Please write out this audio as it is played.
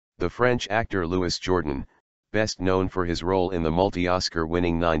The French actor Louis Jourdan, best known for his role in the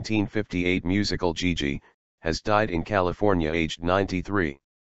multi-Oscar-winning 1958 musical Gigi, has died in California aged 93.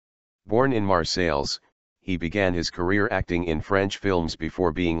 Born in Marseilles, he began his career acting in French films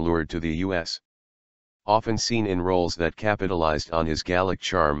before being lured to the U.S. Often seen in roles that capitalized on his Gallic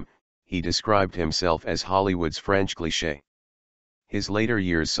charm, he described himself as Hollywood's French cliche. His later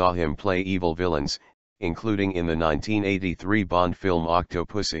years saw him play evil villains, including in the 1983 Bond film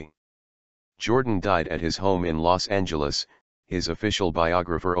Octopussy. Jourdan died at his home in Los Angeles, his official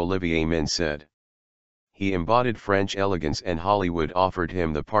biographer Olivier Minne said. He embodied French elegance and Hollywood offered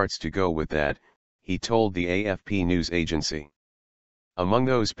him the parts to go with that, he told the AFP news agency. Among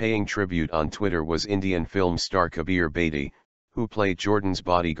those paying tribute on Twitter was Indian film star Kabir Bedi, who played Jourdan's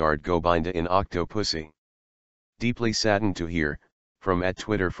bodyguard Gobinda in Octopussy. Deeply saddened to hear, from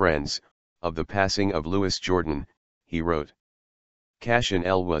 @Twitter friends, of the passing of Louis Jourdan, he wrote. Cassian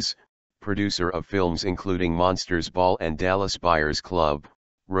Elwes, producer of films including Monsters Ball and Dallas Buyers Club,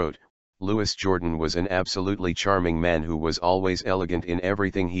 wrote, Louis Jourdan was an absolutely charming man who was always elegant in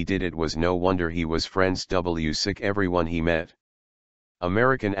everything he did. It was no wonder he was friends sick everyone he met.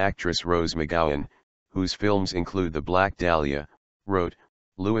 American actress Rose McGowan, whose films include The Black Dahlia, wrote,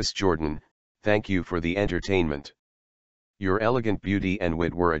 Louis Jourdan, thank you for the entertainment. Your elegant beauty and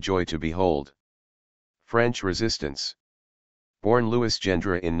wit were a joy to behold. French Resistance. Born Louis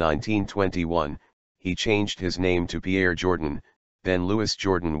Jourdan in 1921, he changed his name to Pierre Jourdan, then Louis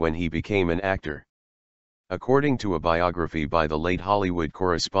Jourdan when he became an actor. According to a biography by the late Hollywood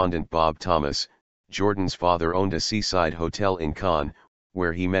correspondent Bob Thomas, Jourdan's father owned a seaside hotel in Cannes,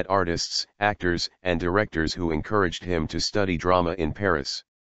 where he met artists, actors, and directors who encouraged him to study drama in Paris.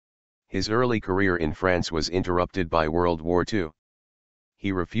 His early career in France was interrupted by World War II.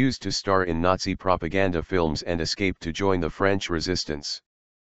 He refused to star in Nazi propaganda films and escaped to join the French Resistance.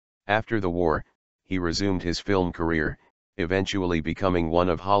 After the war, he resumed his film career, eventually becoming one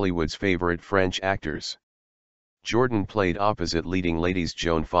of Hollywood's favorite French actors. Jourdan played opposite leading ladies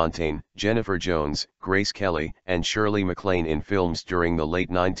Joan Fontaine, Jennifer Jones, Grace Kelly, and Shirley MacLaine in films during the late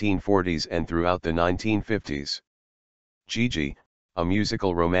 1940s and throughout the 1950s. Gigi, a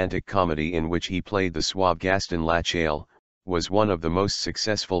musical romantic comedy in which he played the suave Gaston Lachaille, was one of the most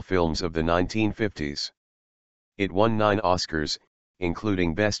successful films of the 1950s. It won 9 Oscars,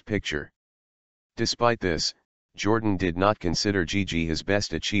 including Best Picture. Despite this, Jourdan did not consider Gigi his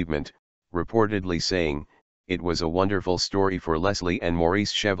best achievement, reportedly saying, "It was a wonderful story for Leslie and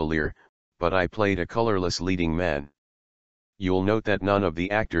Maurice Chevalier, but I played a colorless leading man." You'll note that none of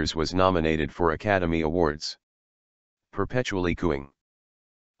the actors was nominated for Academy Awards. Perpetually cooing.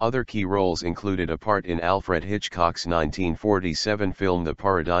 Other key roles included a part in Alfred Hitchcock's 1947 film The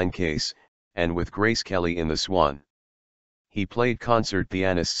Paradigm Case, and with Grace Kelly in The Swan. He played concert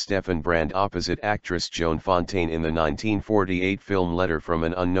pianist Stephen Brand opposite actress Joan Fontaine in the 1948 film Letter from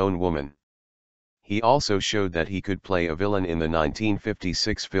an Unknown Woman. He also showed that he could play a villain in the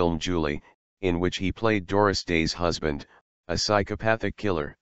 1956 film Julie, in which he played Doris Day's husband, a psychopathic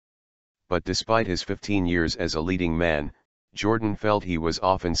killer. But despite his 15 years as a leading man, Jourdan felt he was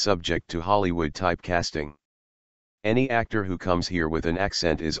often subject to Hollywood typecasting. Any actor who comes here with an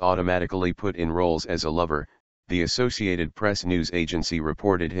accent is automatically put in roles as a lover, the Associated Press news agency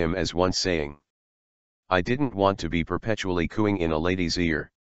reported him as once saying. "I didn't want to be perpetually cooing in a lady's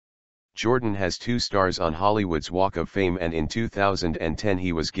ear." Jourdan has 2 stars on Hollywood's Walk of Fame, and in 2010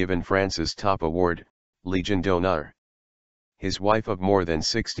 he was given France's top award, Légion d'honneur. His wife of more than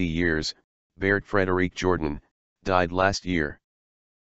 60 years, Berthe Frédérique Jourdan, died last year.